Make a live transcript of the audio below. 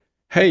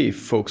Hey,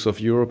 folks of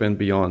Europe and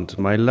beyond.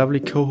 My lovely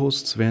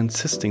co-hosts were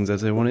insisting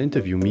that they want to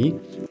interview me.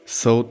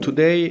 So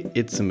today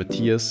it's a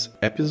Matthias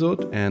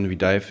episode and we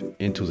dive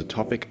into the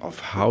topic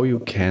of how you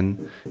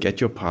can get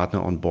your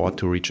partner on board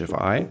to reach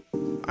FI.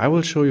 I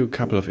will show you a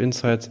couple of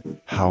insights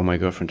how my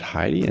girlfriend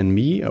Heidi and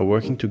me are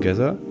working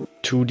together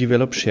to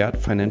develop shared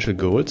financial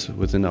goals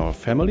within our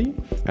family.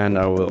 And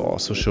I will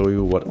also show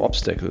you what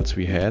obstacles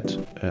we had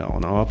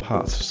on our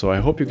path. So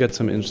I hope you get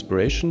some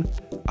inspiration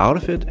out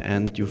of it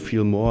and you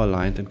feel more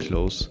aligned and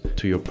close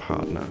to your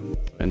partner.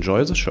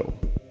 Enjoy the show.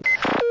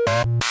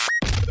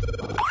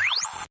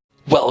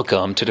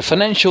 Welcome to the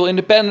Financial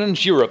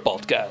Independence Europe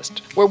podcast,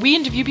 where we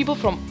interview people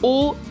from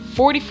all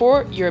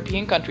 44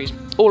 European countries,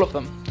 all of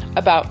them,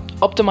 about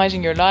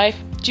optimizing your life,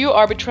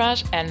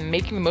 geo-arbitrage, and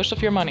making the most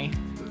of your money.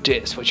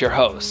 This with your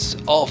hosts,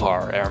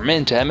 Alvar,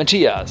 Arminta, and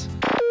Matthias.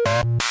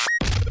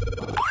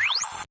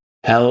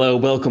 Hello,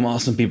 welcome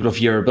awesome people of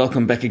Europe.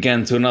 Welcome back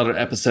again to another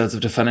episode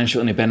of the Financial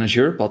Independence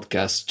Europe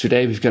podcast.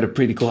 Today we've got a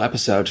pretty cool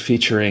episode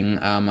featuring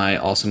my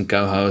awesome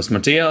co-host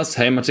Matthias.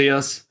 Hey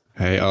Matthias.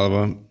 Hey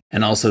Alvar.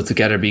 And also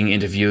together being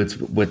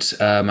interviewed with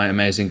my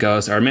amazing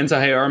co-host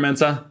Arminta. Hey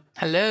Arminta.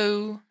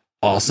 Hello.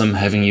 Awesome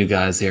having you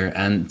guys here.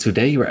 And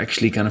today we're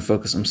actually going to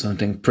focus on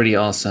something pretty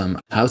awesome.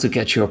 How to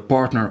get your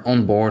partner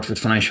on board with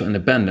financial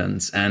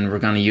independence. And we're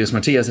going to use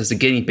Matthias as a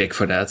guinea pig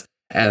for that.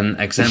 An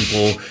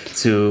example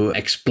to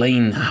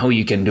explain how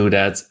you can do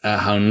that,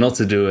 how not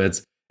to do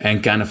it,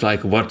 and kind of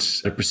like what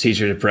the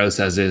procedure, the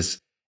process is.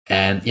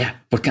 And yeah,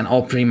 what can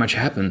all pretty much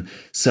happen.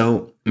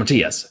 So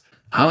Matthias,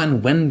 how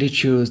and when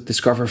did you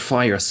discover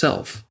FI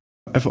yourself?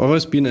 I've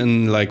always been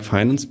in like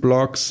finance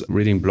blogs,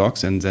 reading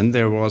blogs, and then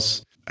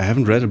I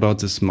haven't read about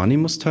this money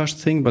mustache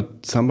thing,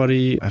 but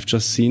I've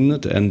just seen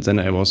it. And then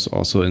I was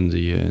also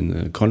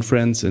in a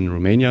conference in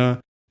Romania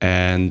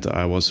and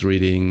I was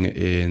reading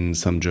in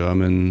some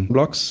German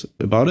blogs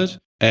about it.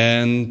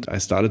 And I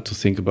started to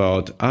think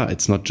about,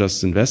 it's not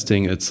just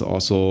investing, it's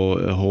also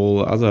a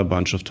whole other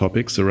bunch of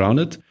topics around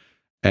it.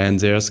 And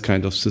there's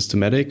kind of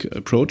systematic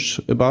approach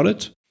about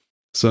it.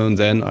 So and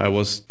then I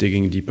was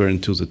digging deeper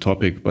into the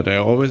topic, but I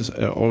always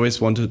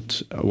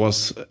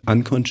was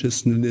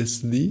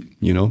unconsciously,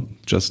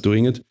 just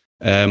doing it.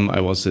 I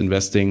was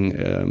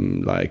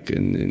investing like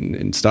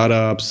in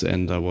startups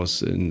and I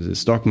was in the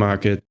stock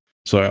market.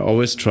 So I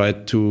always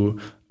tried to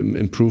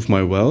improve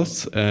my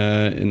wealth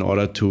in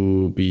order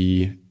to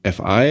be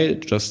FI,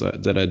 just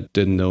that I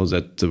didn't know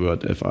that the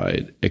word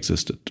FI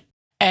existed.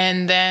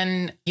 And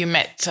then you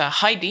met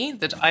Heidi,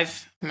 that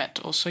I've met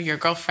also, your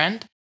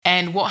girlfriend.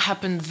 And what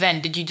happened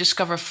then? Did you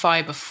discover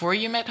FI before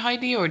you met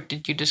Heidi or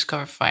did you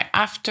discover FI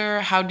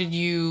after? How did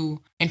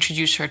you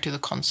introduce her to the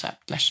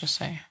concept, let's just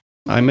say?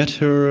 I met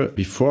her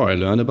before I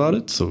learned about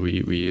it. So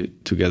we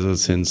together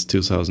since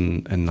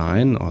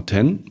 2009 or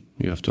 10.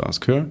 You have to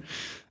ask her.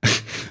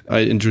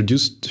 I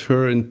introduced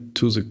her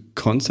into the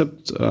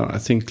concept, I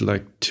think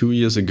like 2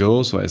 years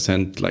ago. So I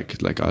sent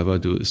like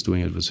Alva is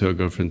doing it with her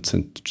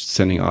girlfriend,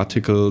 sending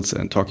articles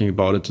and talking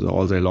about it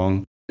all day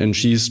long. And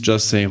she's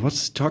just saying,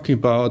 what's he talking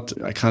about?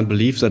 I can't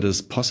believe that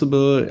is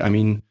possible. I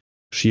mean,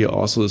 she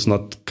also is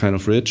not kind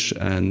of rich.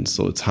 And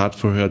so it's hard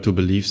for her to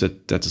believe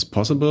that is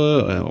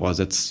possible or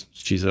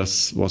she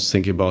just was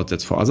thinking about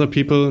that's for other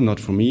people, not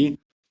for me.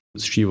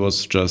 She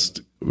was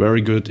just very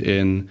good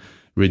in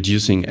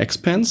reducing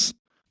expense.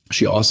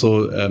 She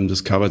also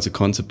discovered the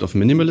concept of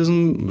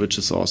minimalism, which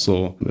is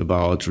also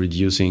about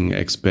reducing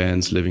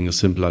expense, living a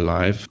simpler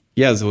life.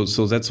 Yeah,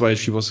 so that's why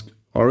she was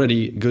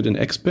already good in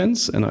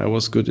expense and I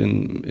was good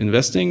in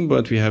investing,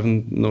 but we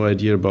haven't no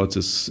idea about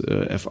this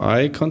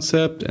FI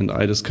concept and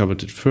I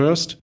discovered it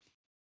first.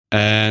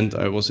 And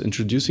I was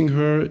introducing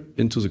her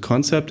into the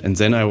concept and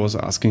then I was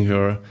asking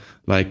her,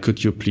 like,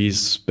 could you please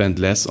spend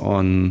less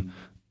on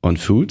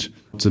food?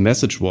 The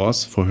message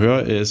was for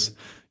her is,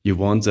 you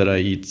want that I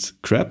eat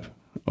crap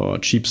or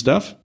cheap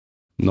stuff?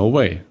 No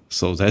way.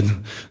 So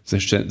then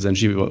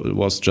she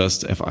was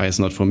just, FI is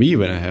not for me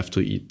when I have to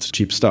eat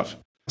cheap stuff.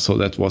 So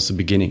that was the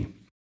beginning.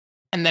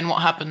 And then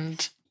what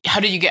happened? How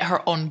did you get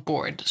her on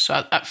board?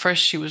 So at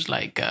first she was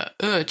like,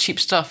 cheap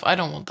stuff, I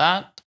don't want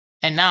that.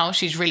 And now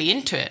she's really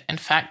into it. In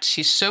fact,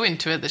 she's so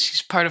into it that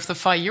she's part of the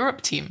FI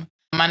Europe team,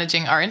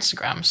 managing our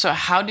Instagram. So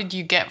how did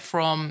you get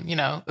from,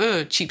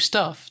 cheap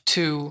stuff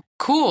to,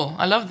 cool,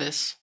 I love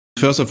this?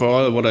 First of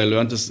all, what I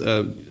learned is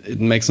it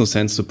makes no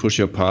sense to push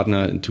your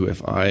partner into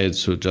FI,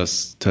 to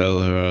just tell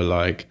her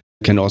like,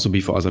 can also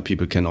be for other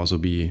people, can also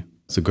be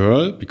the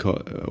girl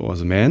or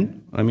the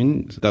man. I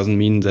mean, it doesn't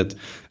mean that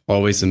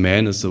always the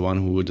man is the one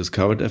who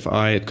discovered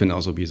FI. It can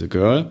also be the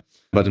girl.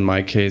 But in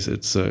my case,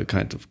 it's a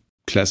kind of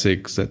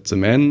classic that the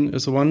man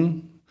is the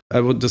one.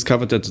 I would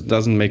discover that it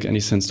doesn't make any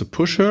sense to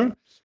push her.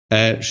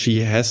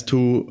 She has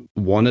to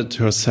want it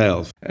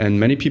herself. And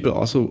many people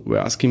also were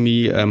asking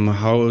me,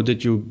 how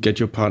did you get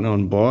your partner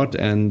on board?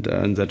 And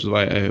that's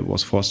why I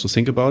was forced to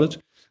think about it.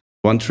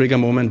 One trigger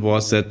moment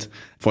was that,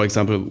 for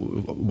example,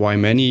 why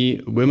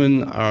many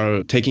women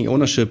are taking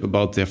ownership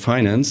about their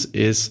finance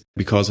is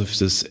because of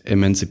this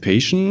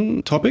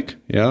emancipation topic.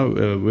 Yeah,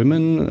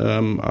 women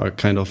are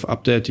kind of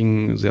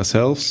updating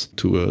themselves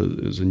to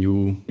the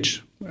new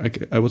age,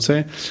 I would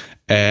say.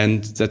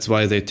 And that's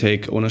why they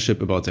take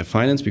ownership about their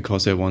finance,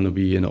 because they want to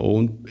be an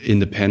own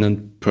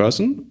independent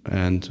person.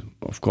 And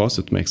of course,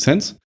 it makes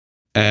sense.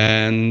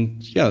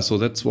 And yeah, so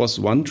that was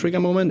one trigger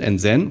moment. And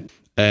then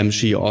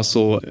she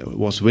also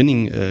was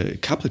winning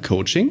couple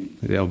coaching.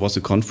 There was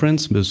a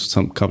conference with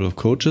some couple of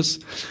coaches,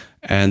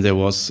 and there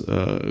was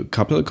a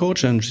couple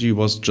coach, and she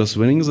was just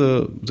winning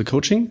the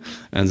coaching.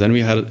 And then we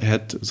had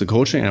the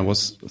coaching, and I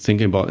was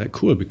thinking about,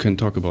 cool, we can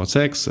talk about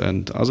sex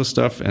and other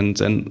stuff. And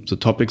then the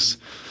topics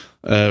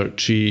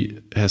she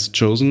has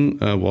chosen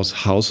was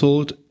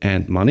household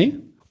and money.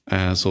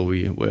 So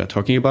we were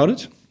talking about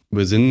it.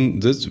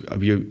 Within this,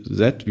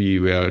 we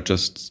were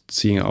just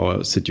seeing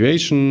our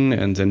situation,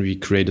 and then we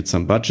created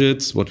some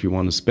budgets, what we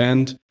want to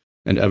spend,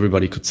 and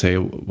everybody could say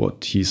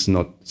what he's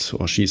not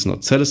or she's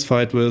not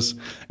satisfied with.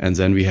 And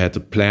then we had a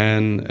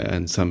plan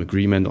and some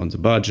agreement on the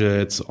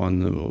budgets,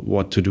 on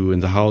what to do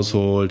in the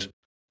household,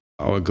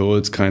 our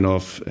goals kind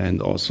of.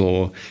 And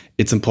also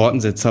it's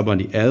important that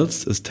somebody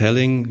else is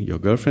telling your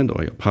girlfriend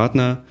or your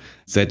partner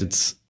that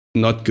it's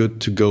not good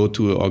to go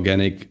to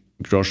organic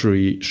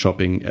grocery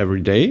shopping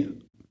every day,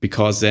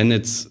 because then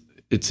it's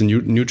a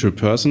neutral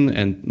person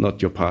and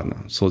not your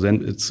partner. So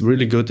then it's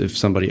really good if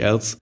somebody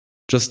else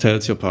just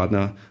tells your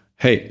partner,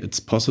 hey, it's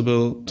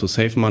possible to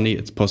save money,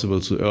 it's possible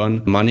to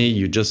earn money,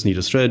 you just need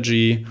a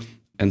strategy,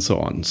 and so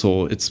on.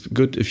 So it's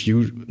good if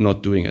you're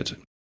not doing it.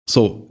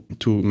 So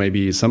to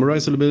maybe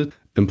summarize a little bit,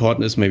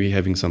 important is maybe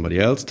having somebody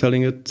else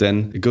telling it.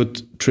 Then a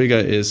good trigger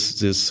is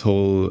this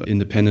whole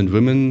independent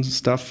women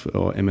stuff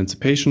or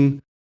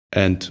emancipation.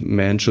 And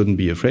men shouldn't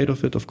be afraid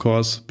of it, of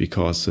course,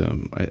 because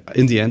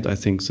in the end, I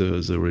think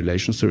the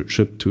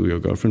relationship to your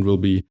girlfriend will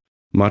be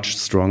much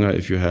stronger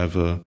if you have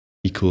a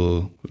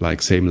equal,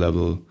 like same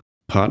level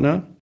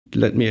partner.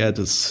 Let me add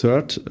a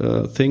third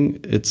thing.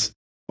 It's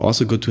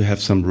also good to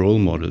have some role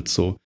models.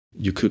 So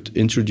you could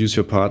introduce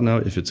your partner,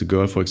 if it's a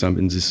girl, for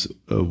example, in these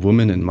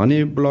women and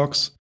money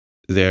blogs.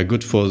 They're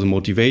good for the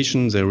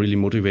motivation. They're really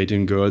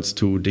motivating girls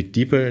to dig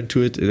deeper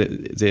into it.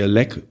 They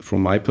lack,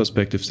 from my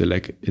perspective, they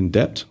lack in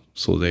depth.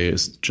 So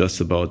it's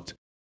just about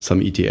some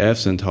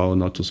ETFs and how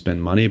not to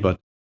spend money. But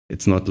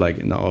it's not like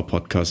in our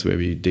podcast where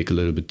we dig a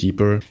little bit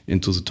deeper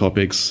into the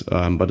topics.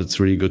 But it's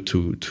really good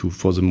to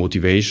for the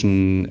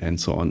motivation and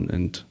so on.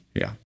 And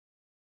yeah.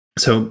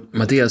 So,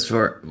 Matthias,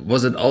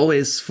 was it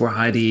always for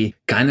Heidi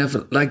kind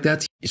of like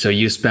that? So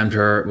you spammed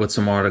her with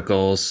some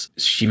articles.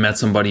 She met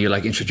somebody, you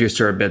like introduced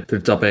her a bit to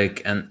the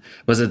topic. And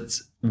was it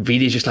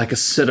really just like a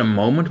sudden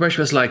moment where she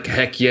was like,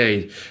 heck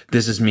yay,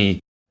 this is me?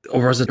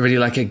 Or was it really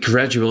like a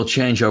gradual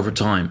change over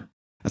time?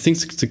 I think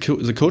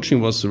the coaching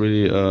was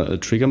really a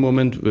trigger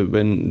moment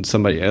when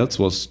somebody else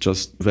was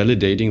just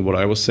validating what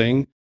I was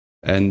saying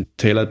and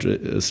tailored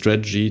a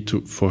strategy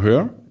for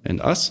her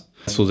and us.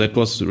 So that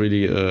was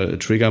really a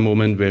trigger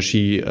moment where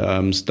she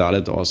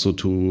started also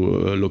to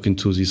look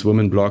into these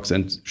women blogs,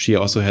 and she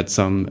also had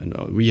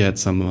we had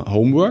some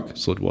homework.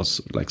 So it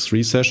was like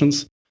 3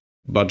 sessions,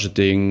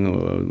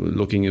 budgeting,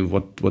 looking at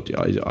what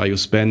are you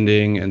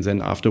spending. And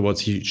then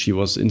afterwards, she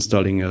was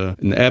installing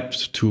an app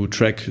to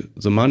track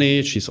the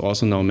money. She's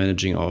also now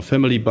managing our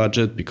family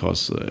budget,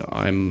 because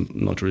I'm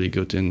not really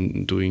good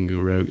in doing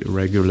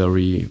regular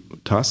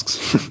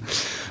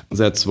tasks.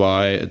 That's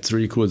why it's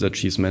really cool that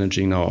she's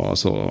managing now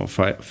also our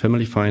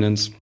family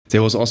finance.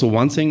 There was also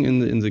one thing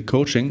in the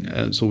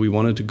coaching. So we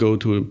wanted to go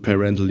to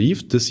parental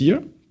leave this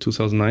year,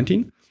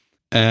 2019.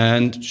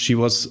 And she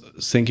was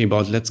thinking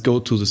about, let's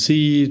go to the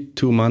sea,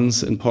 2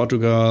 months in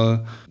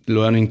Portugal,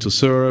 learning to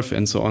surf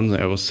and so on.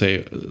 I was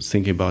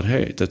thinking about,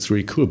 hey, that's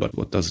really cool, but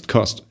what does it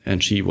cost?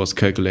 And she was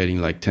calculating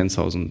like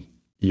 10,000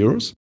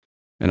 euros.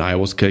 And I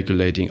was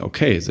calculating,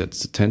 okay,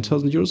 that's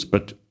 10,000 euros,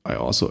 but I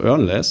also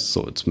earn less.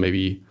 So it's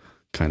maybe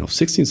kind of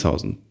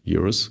 16,000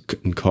 euros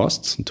in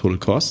costs, in total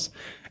costs.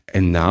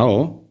 And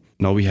now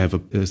we have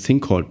a thing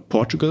called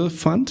Portugal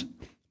Fund.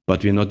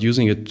 But we're not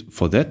using it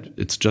for that.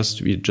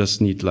 We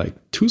just need like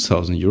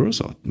 2,000 euros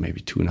or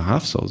maybe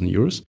 2,500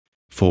 euros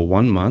for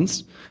 1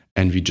 month.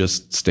 And we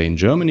just stay in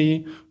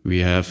Germany. We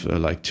have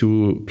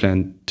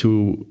planned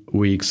 2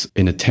 weeks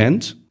in a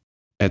tent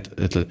at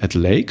a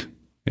lake.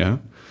 Yeah.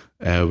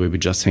 Where we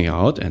just hang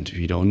out, and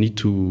we don't need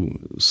to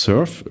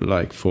surf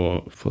like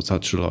for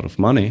such a lot of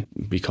money,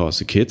 because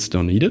the kids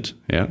don't need it.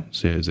 Yeah.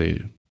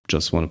 They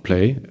just want to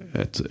play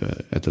at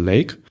the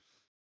lake.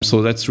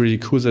 So that's really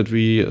cool that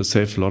we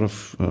saved a lot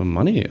of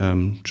money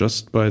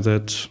just by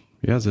that.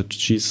 Yeah, that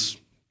she's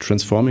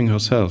transforming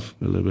herself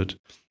a little bit.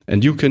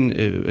 And you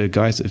can,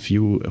 guys, if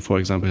you, for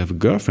example, have a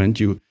girlfriend,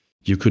 you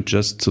could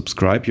just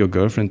subscribe your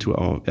girlfriend to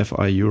our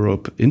FI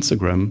Europe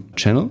Instagram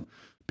channel,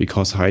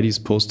 because Heidi's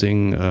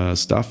posting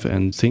stuff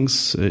and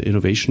things,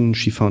 innovation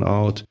she found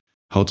out,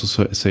 how to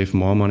save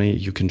more money.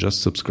 You can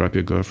just subscribe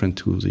your girlfriend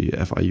to the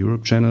FI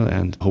Europe channel,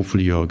 and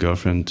hopefully your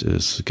girlfriend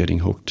is getting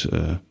hooked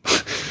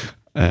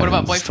What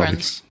about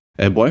boyfriends?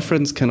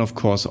 Boyfriends can, of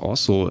course,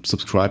 also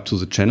subscribe to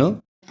the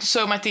channel.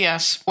 So,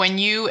 Matthias, when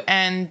you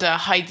and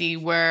Heidi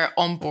were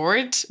on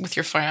board with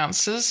your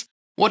finances,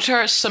 what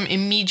are some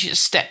immediate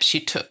steps you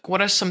took?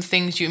 What are some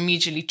things you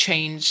immediately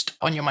changed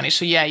on your money?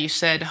 So, yeah, you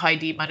said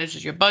Heidi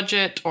manages your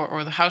budget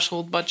or the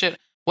household budget.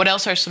 What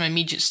else are some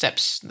immediate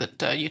steps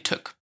that you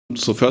took?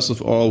 So first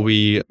of all,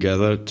 we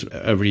gathered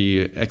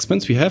every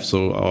expense we have,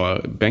 so our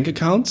bank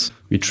accounts.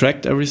 We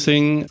tracked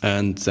everything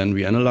and then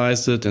we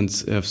analyzed it and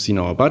have seen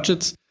our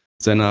budgets.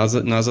 Then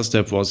another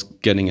step was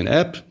getting an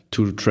app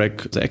to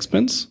track the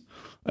expense.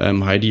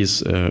 Heidi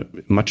is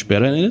much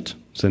better in it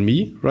than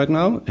me right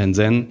now. And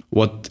then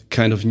what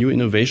kind of new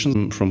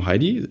innovations from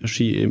Heidi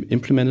she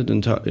implemented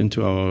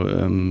into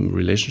our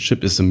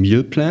relationship is a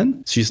meal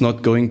plan. She's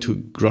not going to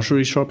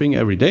grocery shopping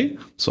every day.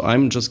 So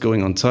I'm just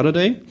going on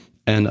Saturday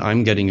and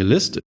I'm getting a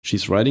list.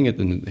 She's writing it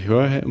in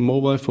her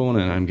mobile phone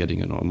and I'm getting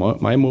it on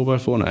my mobile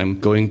phone. I'm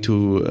going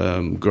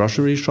to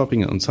grocery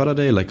shopping on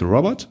Saturday like a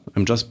robot.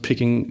 I'm just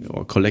picking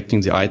or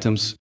collecting the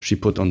items she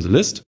put on the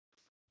list.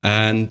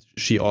 And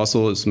she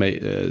also is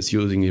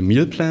using a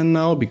meal plan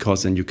now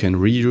because then you can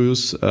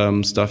reuse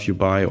stuff you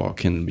buy or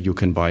you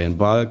can buy in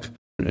bulk.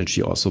 And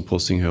she also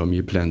posting her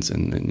meal plans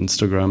in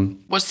Instagram.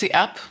 What's the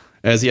app?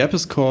 The app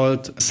is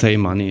called Say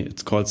Money.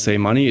 It's called Say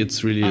Money.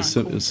 It's really a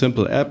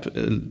simple app.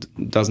 It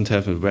doesn't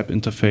have a web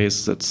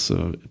interface. That's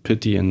a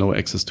pity and no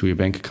access to your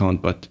bank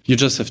account. But you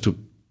just have to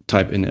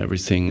type in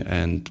everything.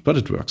 But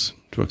it works.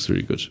 It works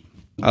really good.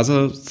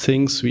 Other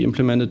things we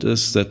implemented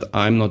is that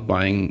I'm not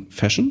buying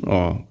fashion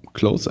or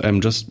clothes. I'm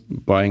just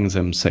buying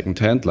them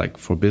secondhand, like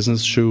for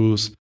business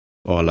shoes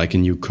or like a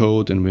new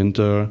coat in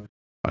winter.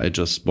 I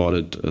just bought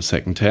it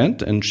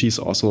secondhand, and she's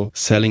also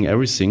selling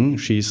everything.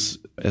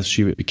 As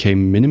she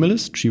became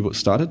minimalist, she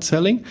started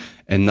selling,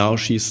 and now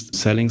she's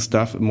selling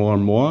stuff more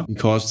and more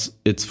because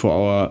it's for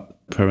our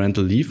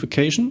parental leave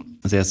vacation.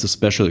 There's a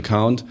special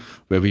account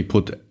where we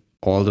put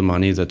all the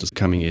money that is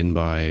coming in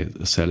by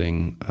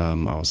selling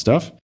our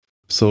stuff.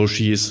 So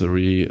she is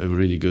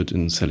really good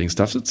in selling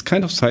stuff. It's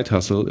kind of side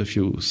hustle if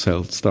you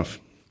sell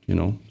stuff.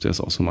 There's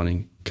also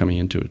money coming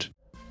into it.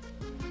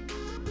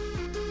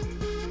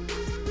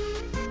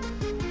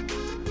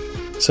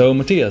 So,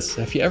 Matthias,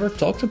 have you ever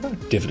talked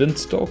about dividend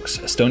stocks,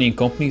 Estonian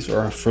companies,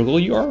 or how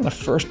frugal you are on a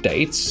first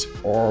dates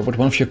or with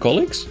one of your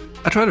colleagues?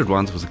 I tried it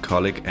once with a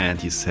colleague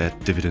and he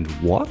said, dividend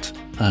what?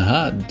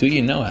 Do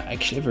you know I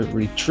actually have a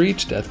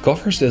retreat that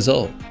covers this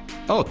all?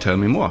 Oh, tell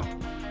me more.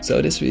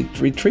 So this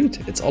retreat,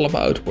 it's all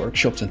about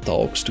workshops and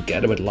talks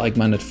together with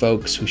like-minded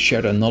folks who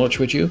share their knowledge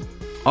with you.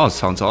 Oh,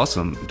 sounds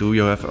awesome. Do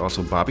you have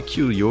also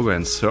barbecue, yoga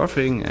and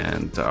surfing?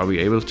 And are we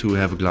able to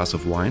have a glass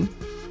of wine?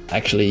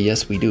 Actually,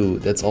 yes, we do.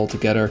 That's all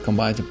together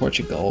combined in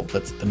Portugal.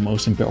 But the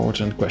most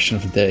important question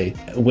of the day,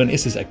 when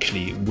is this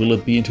actually? Will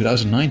it be in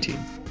 2019?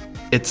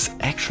 It's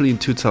actually in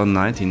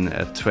 2019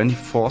 at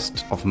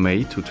 24th of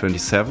May to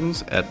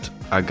 27th at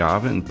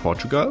Algarve in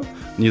Portugal,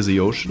 near the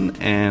ocean.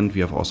 And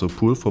we have also a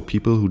pool for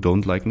people who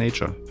don't like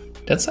nature.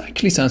 That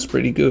actually sounds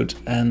pretty good.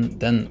 And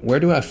then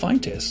where do I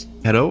find this?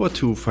 Head over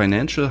to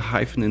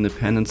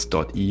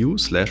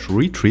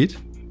financial-independence.eu/retreat.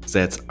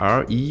 That's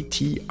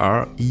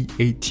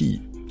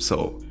RETREAT.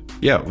 So,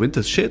 yeah,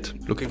 winter's shit.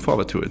 Looking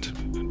forward to it.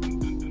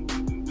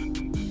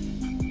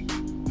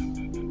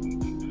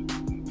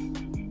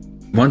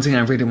 One thing I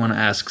really want to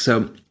ask,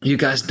 so you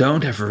guys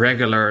don't have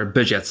regular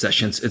budget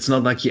sessions. It's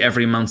not like you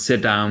every month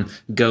sit down,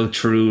 go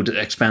through the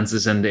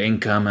expenses and the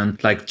income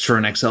and like through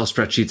an Excel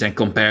spreadsheet and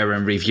compare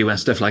and review and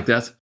stuff like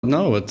that?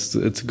 No, it's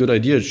a good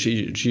idea.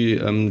 She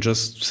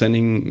just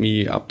sending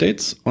me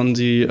updates on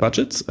the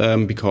budgets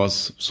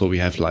because so we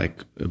have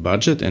like a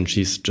budget and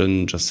she's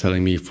just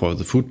telling me for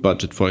the food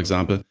budget, for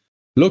example,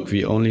 look,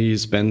 we only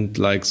spent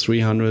like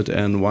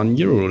 301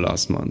 euro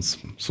last month.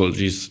 So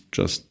she's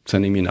just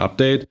sending me an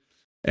update.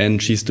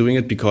 And she's doing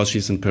it because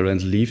she's in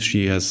parental leave.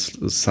 She has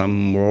some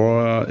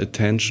more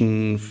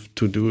attention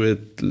to do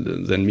it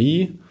than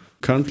me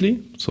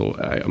currently. So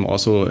I'm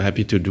also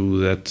happy to do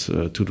that,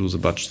 to do the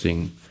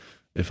budgeting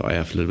if I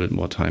have a little bit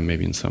more time,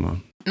 maybe in summer.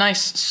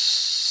 Nice.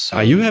 So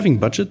are you having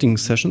budgeting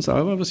sessions,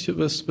 Alva,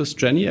 with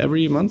Jenny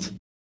every month?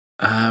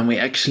 We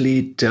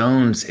actually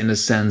don't, in the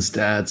sense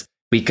that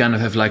we kind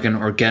of have like an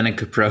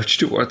organic approach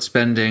towards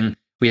spending.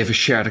 We have a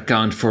shared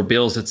account for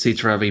bills,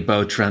 etc. We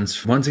both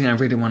transfer. One thing I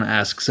really want to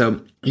ask,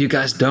 so you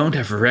guys don't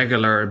have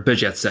regular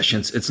budget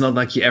sessions. It's not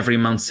like you every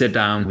month sit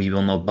down, we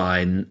will not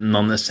buy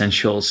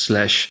non-essential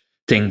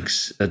 /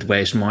 things that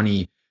waste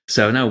money.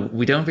 So no,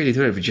 we don't really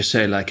do it. We just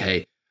say like,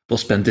 hey, we'll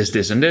spend this,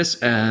 this, and this,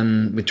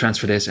 and we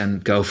transfer this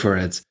and go for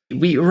it.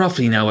 We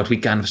roughly know what we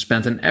kind of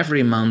spent, and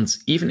every month,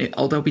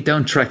 although we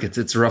don't track it,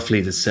 it's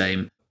roughly the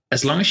same.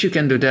 As long as you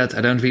can do that,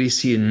 I don't really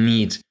see a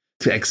need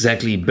to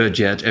exactly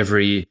budget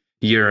every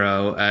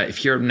euro.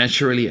 If you're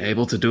naturally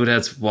able to do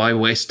that, why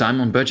waste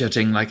time on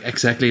budgeting like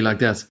exactly like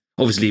that?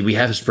 Obviously, we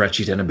have a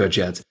spreadsheet and a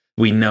budget.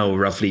 We know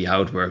roughly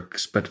how it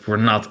works, but we're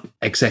not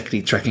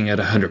exactly tracking it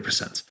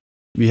 100%.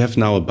 We have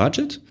now a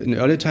budget. In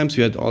early times,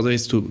 we had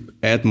always to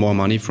add more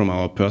money from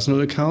our personal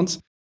accounts.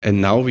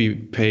 And now we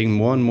paying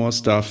more and more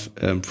stuff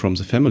from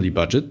the family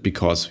budget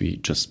because we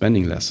just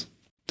spending less.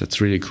 That's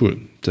really cool.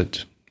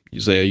 That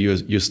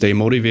you stay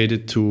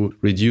motivated to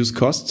reduce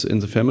costs in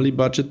the family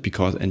budget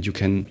and you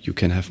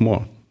can have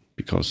more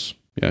because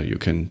you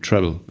can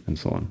travel and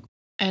so on.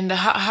 And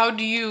how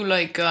do you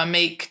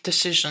make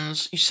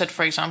decisions? You said,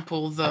 for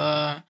example,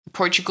 the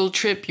Portugal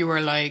trip, you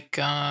were like,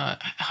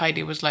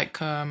 Heidi was like,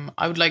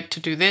 I would like to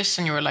do this.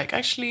 And you were like,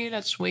 actually,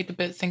 let's wait a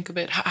bit, think a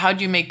bit. How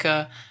do you make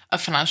a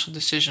financial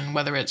decision,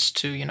 whether it's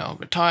to,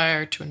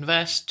 retire, to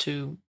invest,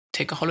 to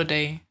take a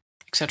holiday,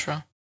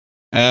 etc.?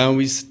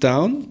 We sit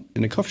down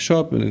in a coffee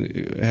shop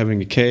and having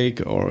a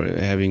cake or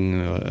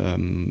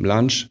having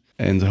lunch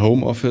in the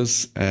home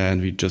office.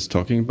 And we're just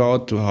talking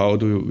about how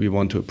do we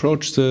want to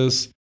approach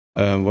this?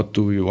 What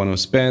do we want to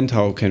spend?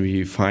 How can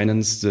we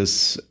finance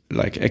this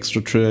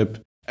extra trip?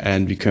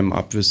 And we come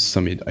up with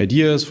some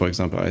ideas. For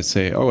example, I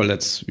say,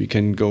 we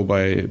can go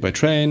by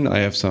train. I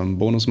have some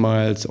bonus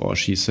miles. Or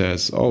she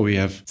says,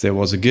 there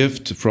was a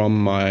gift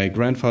from my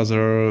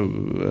grandfather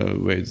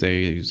where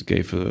they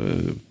gave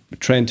a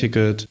train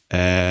ticket.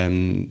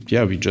 And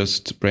we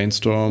just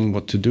brainstorm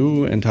what to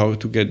do and how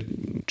to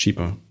get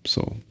cheaper.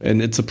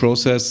 And it's a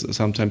process.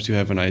 Sometimes you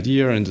have an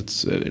idea and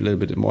it's a little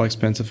bit more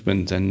expensive,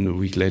 but then a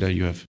week later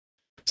you have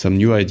some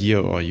new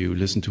idea, or you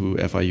listen to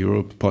FI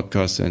Europe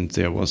podcast and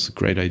there was a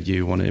great idea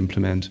you want to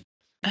implement.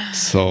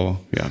 So,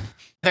 yeah.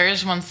 There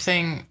is one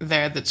thing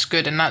there that's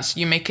good, and that's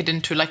you make it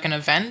into an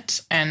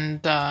event. And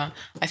I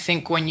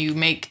think when you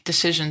make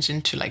decisions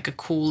into a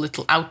cool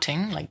little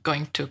outing, like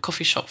going to a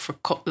coffee shop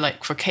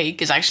for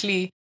cake, is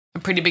actually a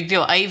pretty big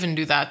deal. I even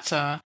do that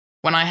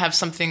when I have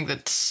something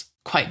that's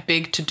quite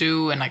big to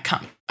do and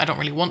I don't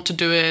really want to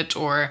do it,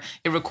 or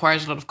it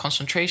requires a lot of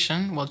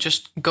concentration. Well,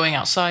 just going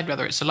outside,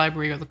 whether it's the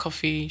library or the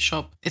coffee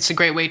shop, it's a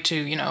great way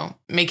to,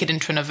 make it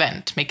into an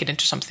event, make it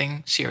into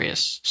something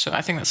serious. So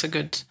I think that's a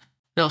good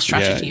little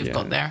strategy you've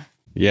got there.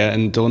 Yeah,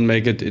 and don't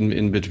make it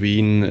in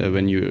between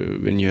when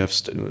you have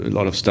a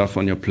lot of stuff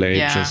on your plate.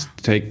 Yeah. Just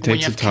take the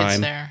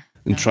time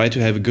and try to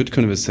have a good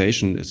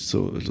conversation.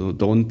 So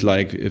don't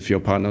if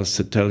your partner's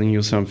telling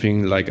you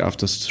something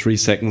after 3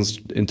 seconds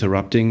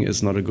interrupting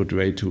is not a good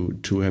way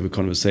to have a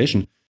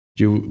conversation.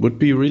 You would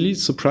be really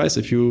surprised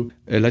if you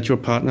let your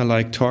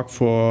partner talk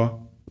for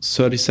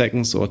 30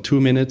 seconds or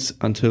 2 minutes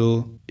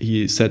until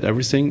he said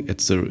everything.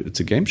 It's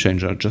a game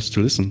changer just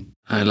to listen.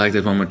 I like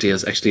that one,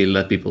 Matthias. Actually,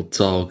 let people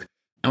talk.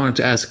 I wanted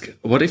to ask,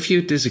 what if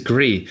you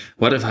disagree?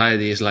 What if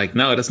Heidi is like,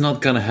 no, that's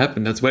not going to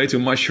happen. That's way too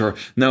much. Or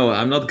no,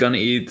 I'm not going to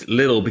eat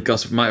little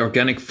because my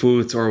organic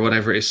food or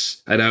whatever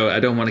is, I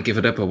don't want to give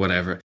it up or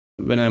whatever.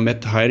 When I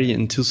met Heidi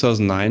in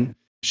 2009,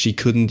 she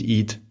couldn't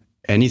eat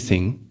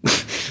anything.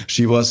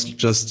 She was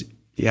just,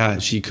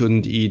 she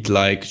couldn't eat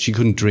she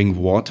couldn't drink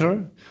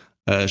water.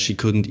 She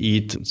couldn't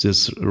eat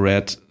this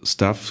red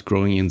stuff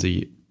growing in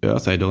the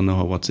earth. I don't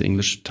know what the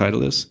English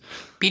title is.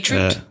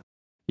 Beetroot?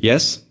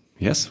 Yes,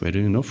 where do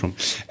you know from?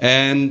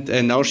 And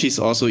now she's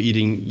also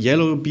eating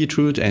yellow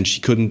beetroot, and she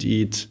couldn't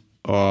eat,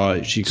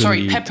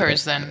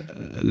 peppers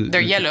then.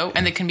 They're yellow,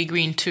 and they can be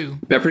green too.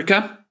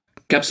 Paprika?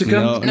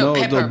 Capsicum? No,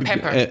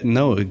 pepper.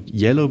 No,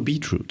 yellow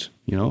beetroot.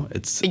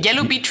 It's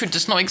yellow beetroot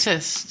does not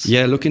exist.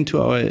 Yeah, look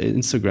into our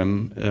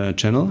Instagram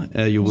channel.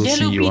 You will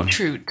see yellow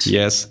beetroot.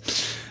 Yes.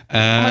 Oh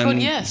my God,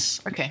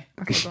 yes. Okay,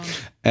 go on.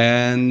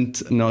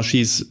 And now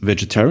she's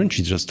vegetarian.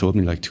 She just told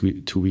me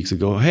 2 weeks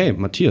ago, hey,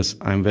 Matthias,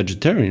 I'm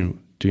vegetarian.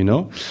 Do you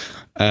know?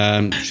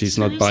 She's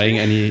not buying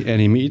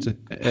any meat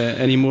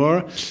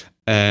anymore.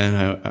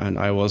 And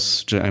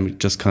I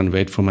just can't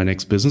wait for my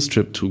next business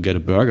trip to get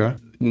a burger.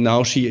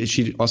 Now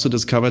she also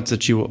discovered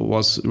that she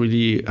was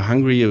really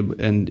hungry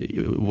and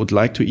would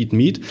like to eat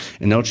meat.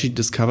 And now she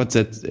discovered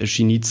that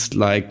she needs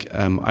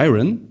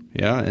iron,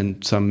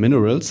 and some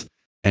minerals.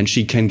 And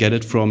she can get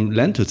it from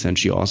lentils, and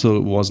she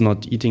also was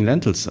not eating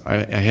lentils.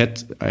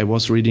 I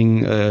was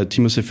reading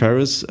Timothy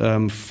Ferriss,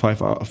 4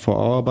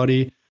 Hour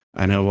Body,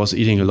 and I was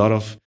eating a lot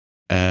of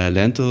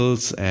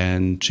lentils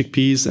and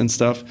chickpeas and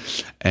stuff.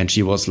 And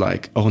she was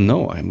like, "Oh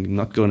no, I'm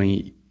not going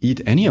to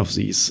eat any of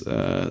these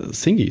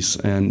thingies."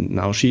 And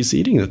now she's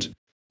eating it,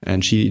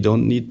 and she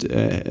doesn't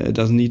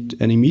need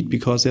any meat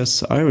because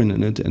there's iron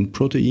in it and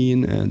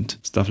protein and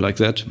stuff like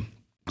that.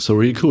 So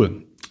really cool.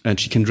 And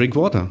she can drink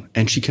water,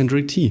 and she can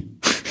drink tea.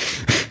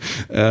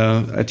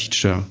 I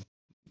teach her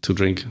to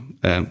drink.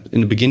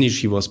 In the beginning,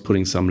 she was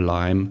putting some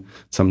lime,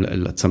 some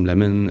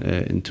lemon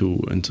into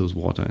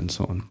water and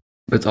so on.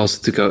 But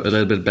also to go a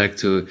little bit back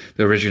to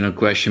the original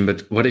question,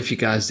 but what if you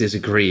guys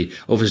disagree?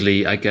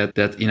 Obviously, I get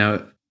that,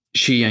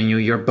 she and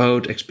you're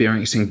both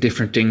experiencing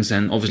different things,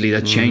 and obviously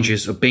that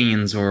changes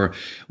opinions or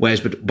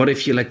ways. But what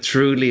if you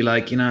truly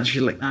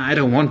she's like, nah, I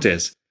don't want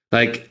this.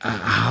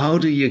 How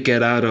do you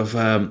get out of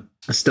a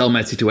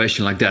stalemate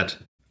situation like that?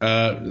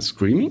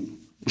 Screaming.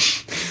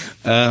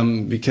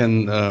 We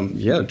can,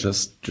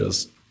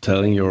 just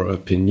telling your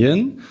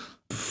opinion,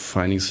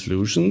 finding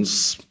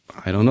solutions.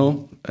 I don't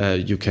know.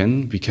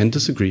 We can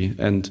disagree,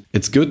 and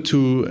it's good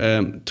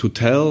to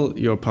tell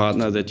your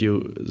partner that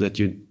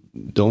you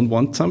don't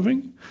want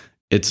something,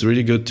 it's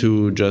really good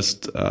to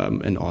just,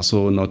 and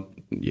also not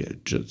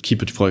just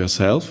keep it for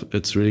yourself.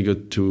 It's really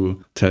good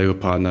to tell your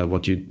partner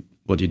what you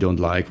don't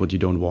like, what you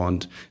don't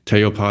want. Tell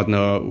your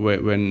partner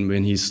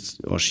when he's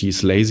or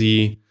she's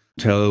lazy.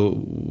 Tell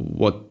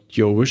what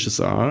your wishes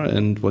are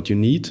and what you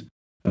need,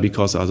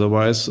 because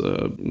otherwise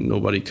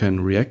nobody can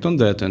react on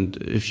that. And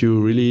if you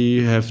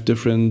really have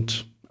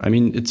different, I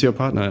mean, it's your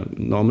partner.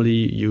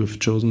 Normally you've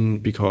chosen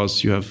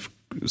because you have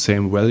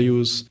same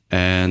values,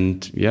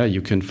 and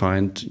you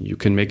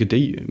can make a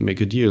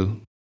deal.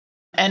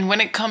 And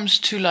when it comes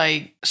to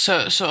like,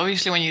 so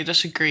obviously when you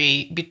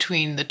disagree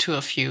between the two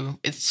of you,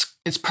 it's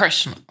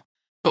personal.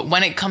 But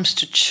when it comes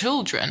to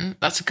children,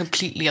 that's a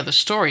completely other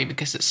story,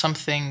 because it's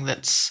something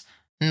that's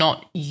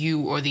not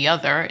you or the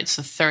other. It's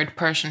the third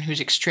person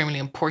who's extremely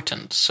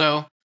important.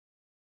 So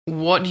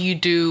what do you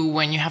do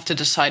when you have to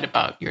decide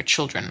about your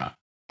children?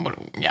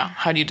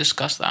 How do you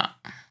discuss that?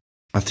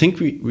 I think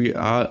we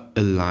are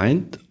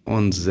aligned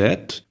on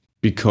that,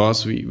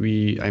 because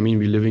we're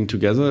living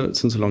together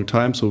since a long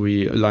time, so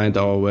we aligned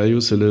our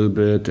values a little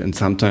bit, and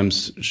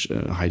sometimes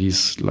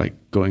Heidi's like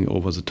going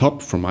over the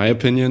top, from my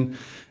opinion,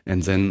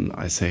 and then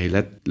I say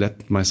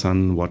let my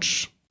son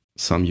watch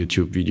some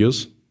YouTube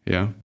videos.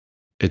 Yeah,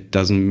 it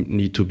doesn't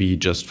need to be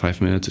just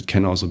 5 minutes; it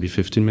can also be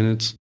 15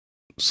 minutes.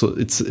 So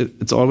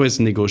it's always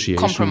negotiation,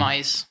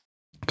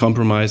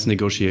 compromise,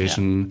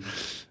 negotiation. Yeah.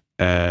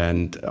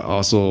 And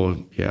also,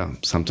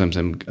 sometimes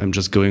I'm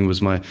just going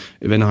with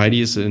when Heidi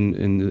is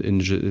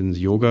in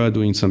yoga,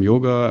 doing some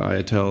yoga,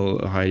 I tell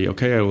Heidi,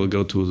 okay, I will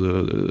go to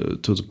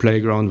the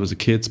playground with the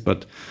kids,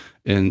 but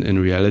in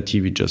reality,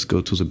 we just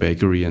go to the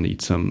bakery and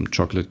eat some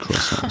chocolate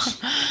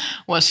croissants.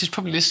 Well, she's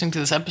probably listening to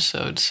this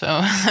episode,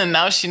 so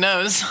now she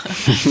knows.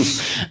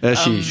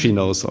 She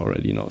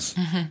already knows.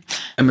 Mm-hmm.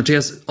 And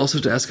Matthias, also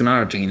to ask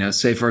another thing,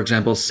 say for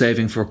example,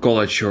 saving for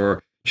college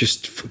or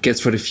just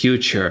kids for the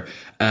future.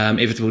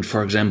 If it would,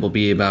 for example,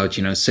 be about,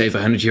 save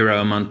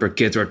 €100 a month per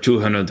kid or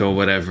 200 or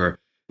whatever.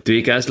 Do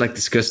you guys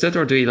discuss that,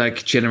 or do you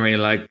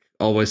generally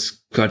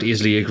always quite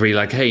easily agree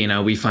hey,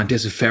 we find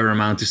this a fair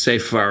amount to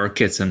save for our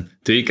kids? And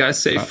do you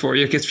guys save for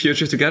your kids'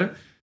 future together?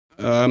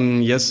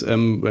 Yes,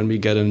 when we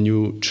get a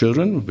new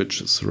children,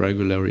 which is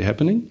regularly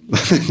happening,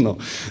 no,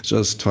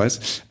 just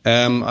twice,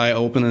 I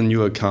open a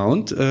new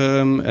account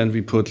and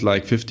we put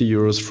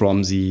 €50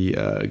 from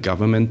the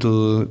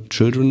governmental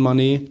children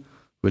money,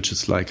 which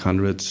is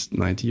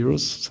 €190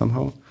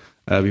 somehow.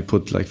 We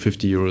put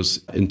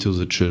 €50 into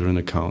the children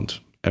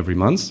account every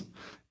month,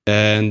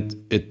 and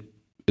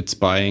it's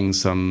buying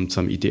some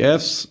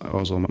ETFs.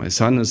 Also, my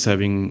son is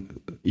having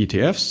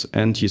ETFs,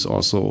 and he's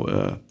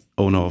also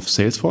owner of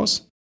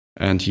Salesforce.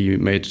 And he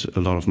made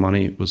a lot of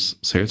money with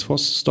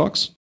Salesforce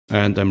stocks,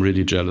 and I'm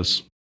really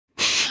jealous.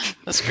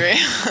 That's great.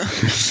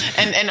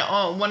 and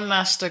one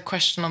last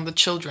question on the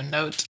children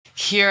note.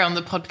 Here on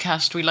the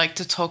podcast, we like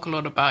to talk a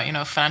lot about,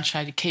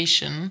 financial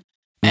education.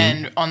 Mm-hmm.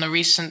 And on the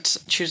recent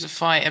Choose a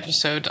FI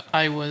episode,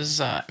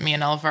 me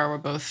and Alvar were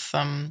both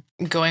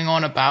going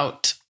on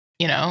about,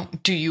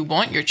 do you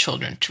want your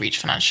children to reach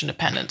financial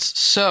independence?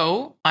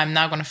 So I'm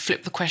now going to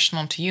flip the question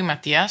on to you,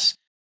 Matthias.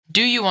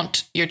 Do you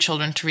want your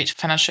children to reach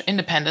financial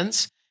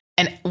independence?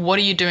 And what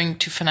are you doing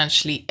to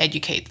financially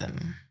educate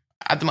them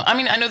at the moment? I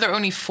mean, I know they're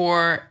only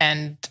 4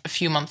 and a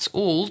few months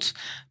old,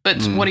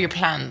 but what are your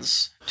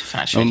plans to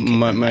financially educate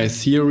them? My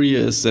theory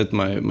is that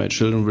my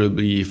children will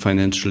be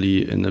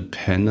financially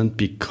independent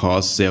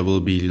because there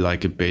will be a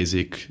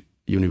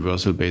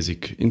universal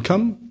basic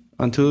income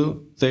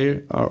until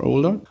they are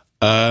older.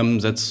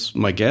 That's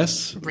my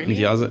guess. Really?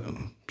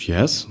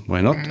 Yes,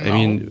 why not? No. I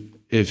mean,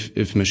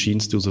 if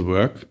machines do the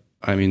work,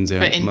 but in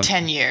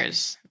 10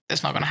 years,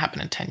 it's not going to happen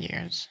in 10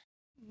 years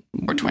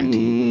or 20.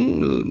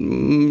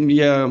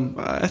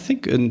 I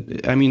think,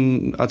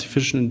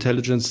 artificial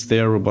intelligence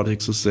there,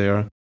 robotics is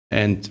there.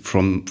 And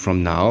from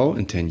now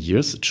in 10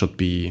 years, it should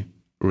be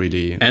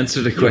really...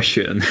 Answer the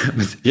question.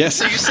 Yes.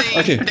 So you're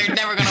saying they're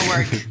never going to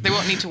work. They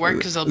won't need to work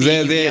because they'll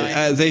be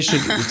they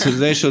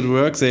should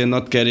work. They're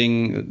not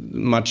getting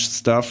much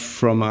stuff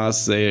from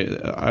us.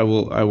 I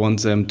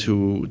want them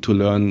to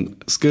learn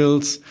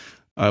skills.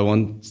 I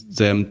want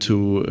them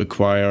to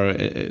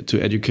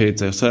to educate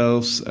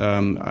themselves.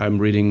 I'm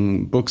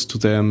reading books to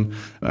them.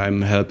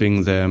 I'm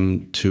helping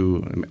them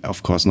to,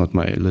 of course, not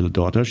my little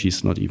daughter.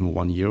 She's not even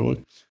 1 year old.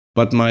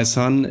 But my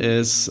son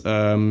is,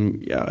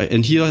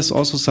 and he has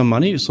also some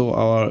money. So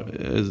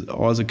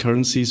all the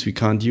currencies we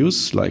can't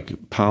use, like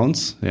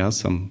pounds,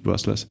 some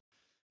worthless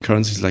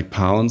currencies like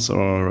pounds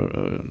or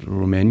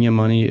Romanian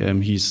money,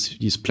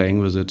 he's playing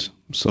with it,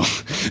 so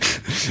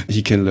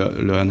he can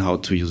learn how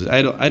to use it.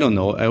 I don't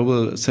know. I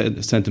will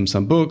send him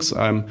some books.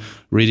 I'm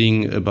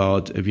reading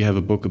we have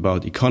a book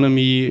about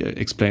economy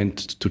explained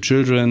to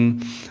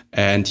children,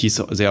 and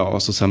there are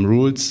also some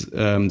rules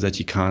that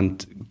he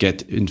can't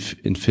get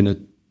infinite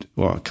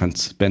or can't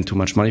spend too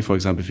much money. For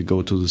example, if you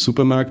go to the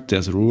supermarket,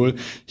 there's a rule: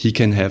 he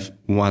can have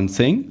one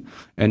thing,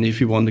 and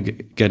if you want to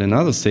get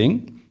another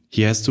thing,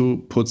 he has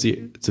to put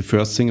the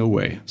first thing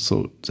away,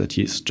 so that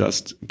he's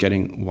just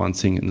getting one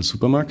thing in the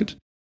supermarket.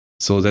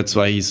 So that's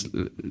why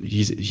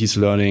he's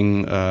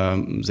learning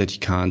that he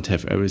can't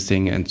have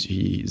everything, and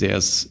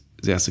there's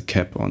a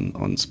cap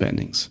on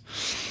spendings.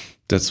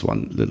 That's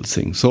one little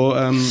thing. So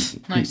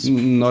nice.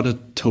 Not a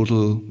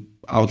total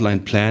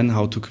outline plan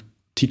how to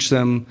teach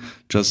them,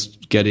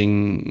 just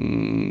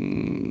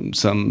bringing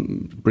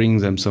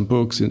them some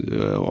books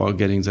or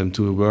getting them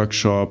to a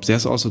workshop.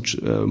 There's also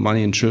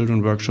money and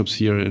children workshops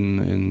here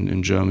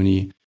in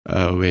Germany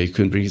where you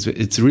can bring.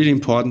 It's really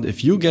important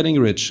if you're getting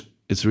rich.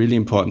 It's really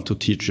important to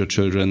teach your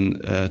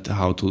children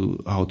how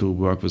to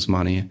work with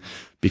money,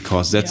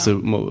 because that's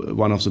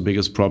one of the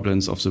biggest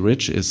problems of the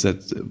rich is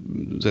that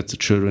the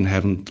children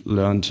haven't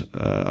learned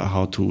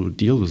how to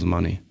deal with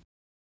money.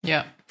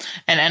 Yeah.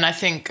 And I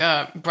think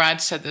Brad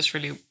said this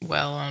really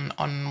well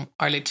on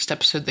our latest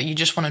episode, that you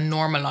just want to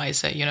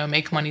normalize it,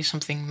 make money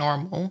something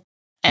normal.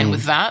 And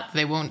with that,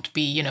 they won't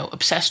be,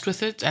 obsessed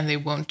with it, and they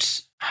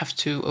won't have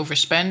to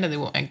overspend, and they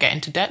won't get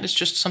into debt. It's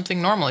just something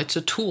normal. It's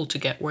a tool to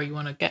get where you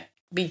want to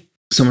be.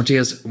 So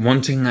Matthias,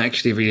 one thing I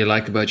actually really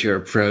like about your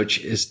approach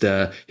is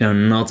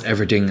not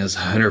everything is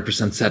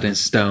 100% set in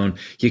stone.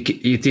 You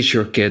teach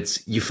your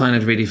kids, you find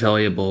it really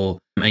valuable,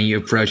 and you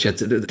approach it.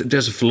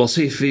 There's a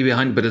philosophy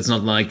behind it, but it's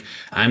not like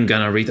I'm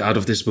going to read out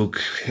of this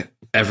book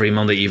every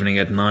Monday evening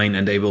at 9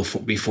 and they will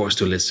be forced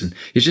to listen.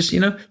 You just,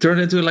 turn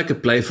it into like a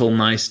playful,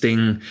 nice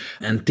thing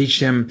and teach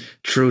them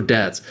through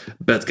that.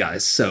 But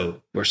guys,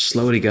 so we're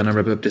slowly going to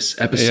wrap up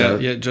this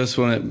episode. Yeah, just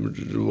want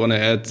to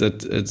add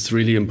that it's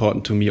really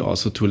important to me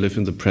also to live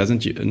in the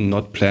present,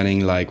 not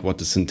planning like what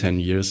is in 10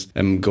 years.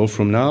 Go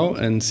from now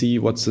and see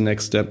what's the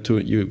next step to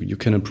you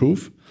can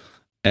improve.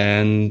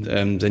 And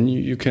then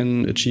you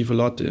can achieve a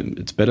lot.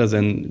 It's better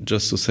than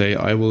just to say,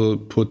 I will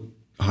put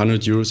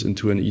 100 euros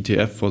into an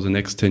ETF for the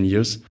next 10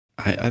 years.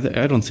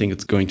 I don't think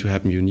it's going to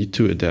happen. You need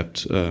to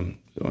adapt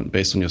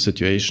based on your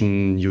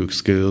situation, new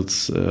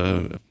skills.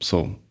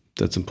 So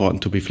that's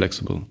important to be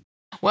flexible.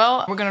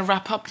 Well, we're going to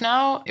wrap up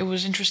now. It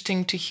was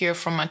interesting to hear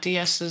from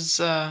Matthias's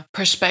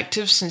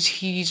perspective, since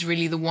he's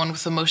really the one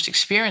with the most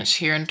experience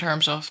here in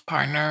terms of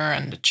partner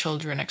and the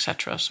children,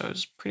 etc. So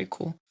it's pretty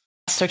cool.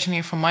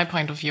 Certainly from my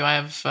point of view, I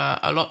have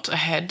a lot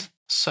ahead.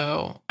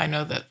 So I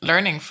know that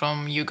learning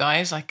from you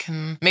guys, I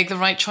can make the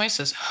right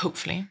choices,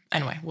 hopefully.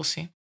 Anyway, we'll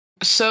see.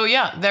 So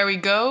yeah, there we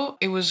go.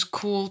 It was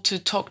cool to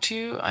talk to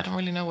you. I don't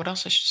really know what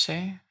else I should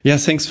say. Yeah,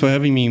 thanks for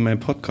having me in my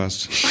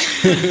podcast.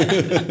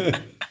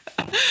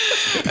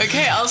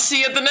 Okay, I'll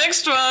see you at the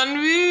next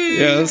one.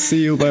 Yeah,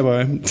 see you.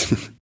 Bye-bye.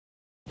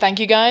 Thank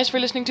you guys for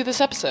listening to this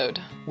episode.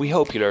 We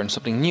hope you learned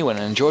something new and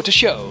enjoyed the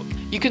show.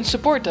 You can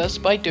support us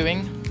by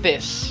doing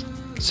this: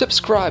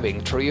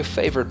 subscribing through your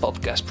favorite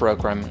podcast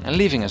program and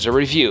leaving us a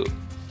review.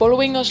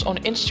 Following us on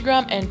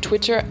Instagram and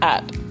Twitter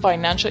at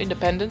Financial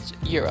Independence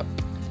Europe.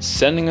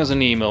 Sending us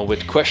an email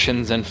with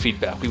questions and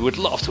feedback. We would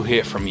love to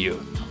hear from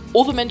you.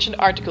 All the mentioned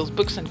articles,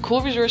 books and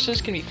cool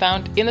resources can be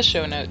found in the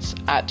show notes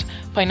at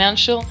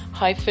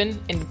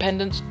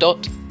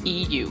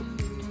financial-independence.eu.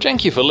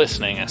 Thank you for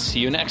listening and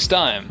see you next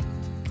time.